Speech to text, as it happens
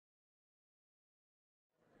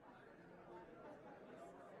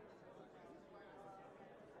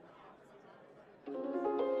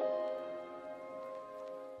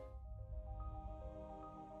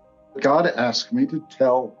God asked me to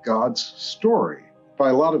tell God's story. By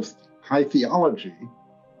a lot of high theology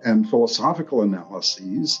and philosophical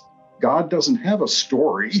analyses, God doesn't have a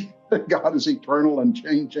story. God is eternal and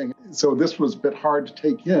changing. So this was a bit hard to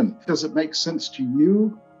take in. Does it make sense to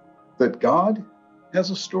you that God has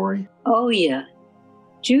a story? Oh, yeah.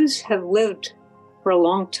 Jews have lived for a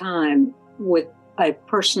long time with a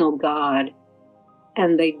personal God,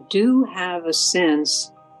 and they do have a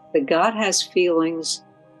sense that God has feelings.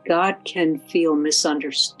 God can feel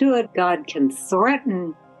misunderstood. God can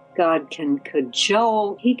threaten. God can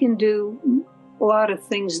cajole. He can do a lot of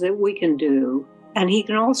things that we can do. And he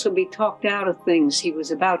can also be talked out of things he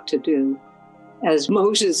was about to do, as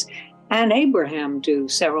Moses and Abraham do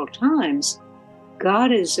several times.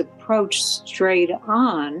 God is approached straight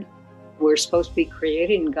on. We're supposed to be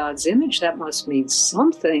created in God's image. That must mean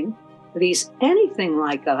something. If he's anything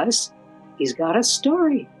like us, he's got a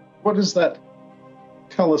story. What does that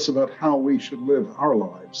tell us about how we should live our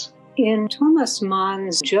lives? In Thomas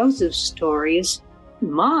Mann's Joseph stories,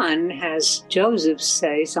 Mann has Joseph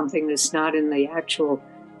say something that's not in the actual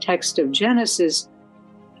text of Genesis.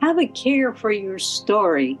 Have a care for your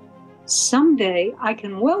story. Someday, I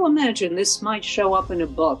can well imagine this might show up in a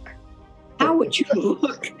book. How would you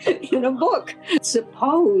look in a book?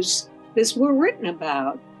 Suppose this were written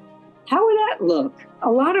about. How would that look? A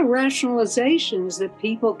lot of rationalizations that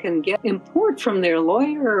people can import from their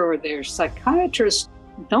lawyer or their psychiatrist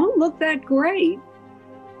don't look that great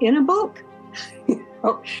in a book.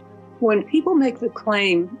 When people make the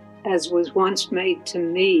claim, as was once made to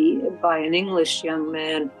me by an English young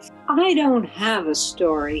man, I don't have a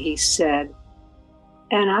story, he said.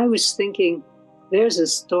 And I was thinking, there's a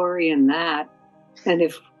story in that. And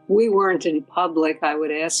if we weren't in public, I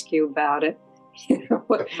would ask you about it.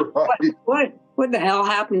 What the hell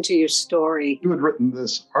happened to your story? You had written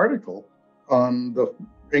this article on the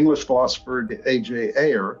English philosopher A.J.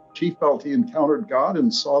 Ayer. He felt he encountered God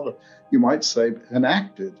and saw you might say,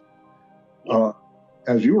 enacted,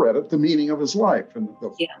 as you read it, the meaning of his life and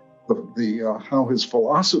how his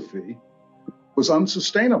philosophy was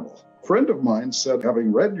unsustainable. A friend of mine said,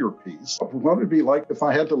 having read your piece, what would it be like if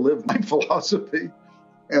I had to live my philosophy?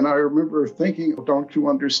 And I remember thinking, don't you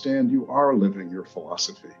understand you are living your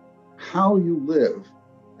philosophy? How you live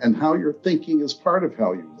and how your thinking is part of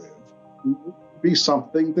how you live be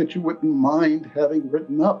something that you wouldn't mind having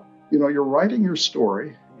written up. You know, you're writing your story.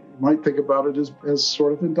 You might think about it as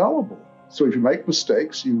sort of indelible. So if you make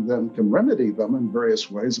mistakes, you then can remedy them in various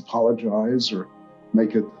ways, apologize or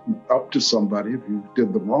make it up to somebody if you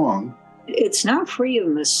did them wrong. It's not free of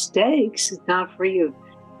mistakes. It's not free of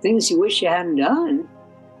things you wish you hadn't done.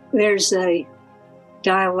 There's a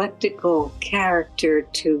dialectical character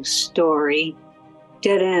to story,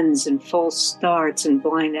 dead ends and false starts and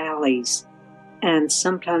blind alleys. And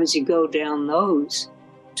sometimes you go down those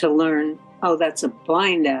to learn, oh, that's a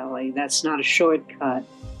blind alley. That's not a shortcut.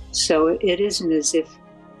 So it isn't as if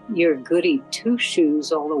you're goody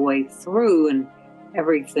two-shoes all the way through and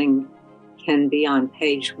everything can be on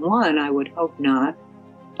page one. I would hope not.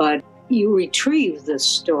 But you retrieve the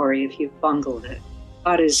story if you've bungled it.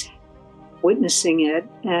 God is witnessing it,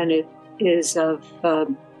 and it is of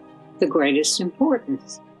the greatest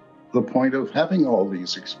importance. The point of having all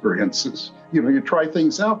these experiences, you try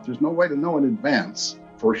things out. There's no way to know in advance,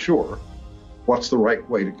 for sure, what's the right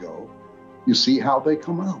way to go. You see how they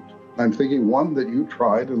come out. I'm thinking one that you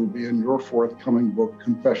tried, it'll be in your forthcoming book,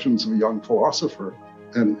 Confessions of a Young Philosopher,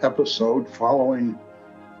 an episode following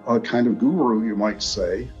a kind of guru, you might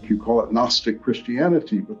say. You call it Gnostic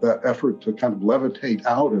Christianity, but that effort to kind of levitate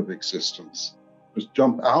out of existence, just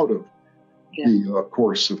jump out of the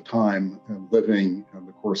course of time and living and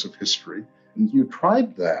the course of history. And you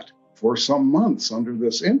tried that for some months under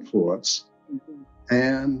this influence,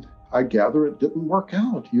 and I gather it didn't work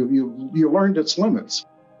out. You learned its limits.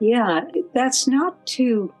 Yeah, that's not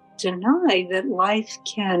to deny that life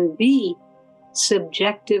can be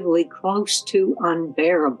subjectively close to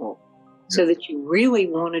unbearable, so that you really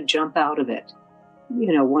want to jump out of it,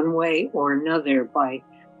 one way or another, by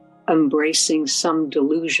embracing some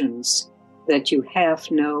delusions that you half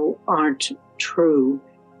know aren't true,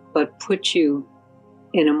 but put you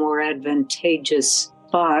in a more advantageous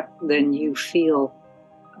spot than you feel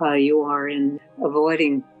you are in,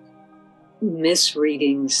 avoiding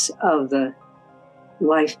misreadings of the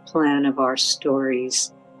life plan of our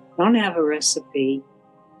stories. Don't have a recipe,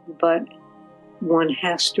 but one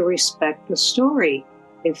has to respect the story.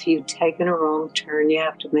 If you've taken a wrong turn, you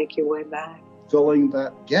have to make your way back. Filling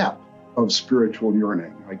that gap of spiritual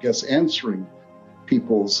yearning, I guess answering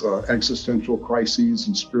people's existential crises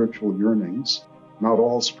and spiritual yearnings. Not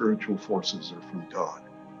all spiritual forces are from God.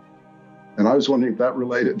 And I was wondering if that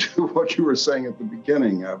related to what you were saying at the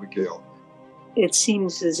beginning, Abigail. It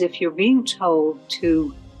seems as if you're being told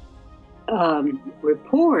to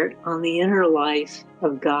report on the inner life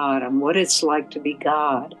of God, on what it's like to be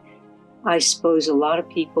God. I suppose a lot of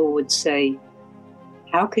people would say,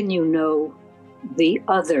 how can you know the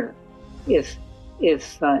other if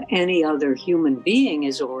any other human being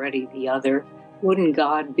is already the other? Wouldn't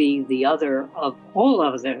God be the other of all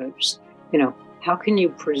others? How can you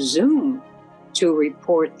presume to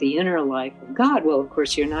report the inner life of God? Well, of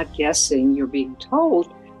course, you're not guessing, you're being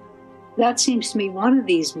told. That seems to me one of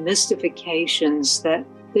these mystifications that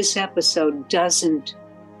this episode doesn't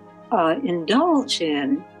indulge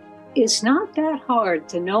in. It's not that hard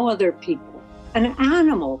to know other people. An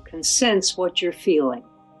animal can sense what you're feeling.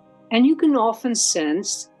 And you can often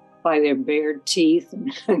sense by their bared teeth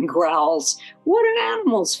and growls what an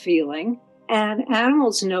animal's feeling. And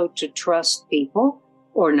animals know to trust people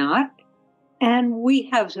or not. And we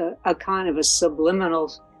have a kind of a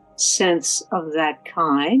subliminal sense of that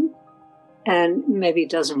kind. And maybe it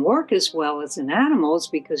doesn't work as well as in animals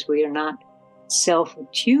because we are not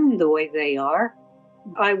self-attuned the way they are.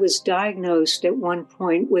 I was diagnosed at one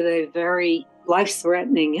point with a very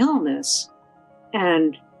life-threatening illness.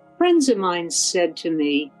 And friends of mine said to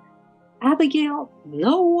me, Abigail,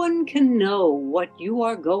 no one can know what you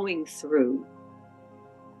are going through.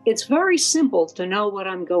 It's very simple to know what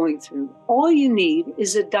I'm going through. All you need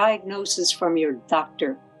is a diagnosis from your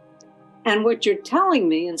doctor. And what you're telling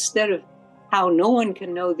me, instead of how no one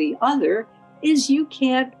can know the other, is you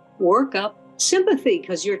can't work up sympathy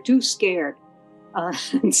because you're too scared.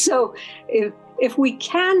 And so if we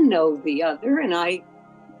can know the other, and I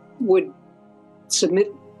would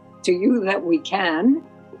submit to you that we can,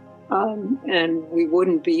 and we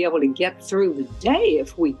wouldn't be able to get through the day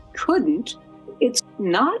if we couldn't, it's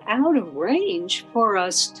not out of range for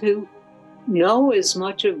us to know as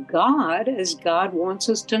much of God as God wants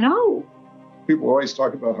us to know. People always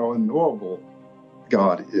talk about how unknowable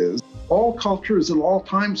God is. All cultures and all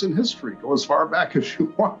times in history, go as far back as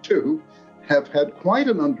you want to, have had quite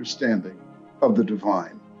an understanding of the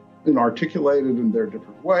divine and articulated in their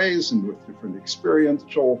different ways and with different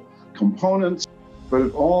experiential components. But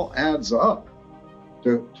it all adds up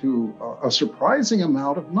to a surprising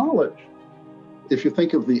amount of knowledge. If you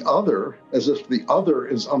think of the other as if the other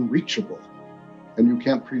is unreachable and you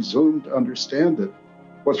can't presume to understand it,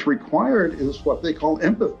 what's required is what they call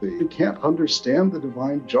empathy. You can't understand the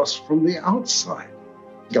divine just from the outside.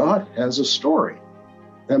 God has a story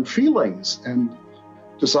and feelings and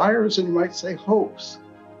desires, and you might say hopes,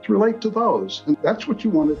 to relate to those. And that's what you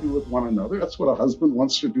want to do with one another. That's what a husband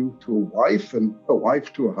wants to do to a wife, and a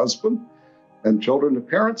wife to a husband, and children to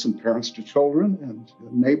parents, and parents to children, and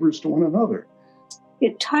neighbors to one another.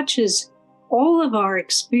 It touches all of our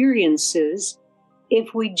experiences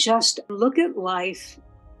if we just look at life,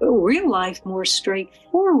 real life, more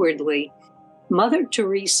straightforwardly. Mother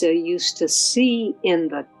Teresa used to see in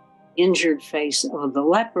the injured face of the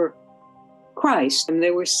leper Christ. And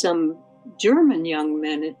there were some German young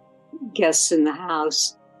men, guests in the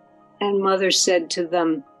house, and Mother said to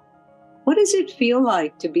them, what does it feel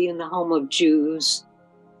like to be in the home of Jews?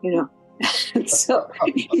 So,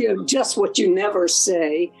 just what you never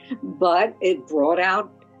say, but it brought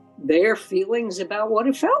out their feelings about what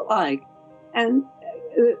it felt like. And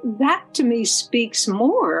that to me speaks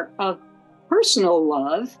more of personal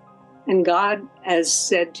love. And God has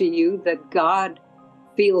said to you that God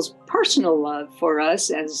feels personal love for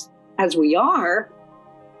us as we are,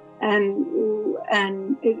 and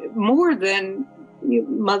more than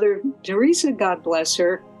Mother Teresa, God bless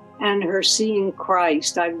her, and her seeing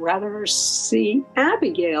Christ. I'd rather her see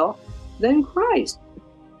Abigail than Christ.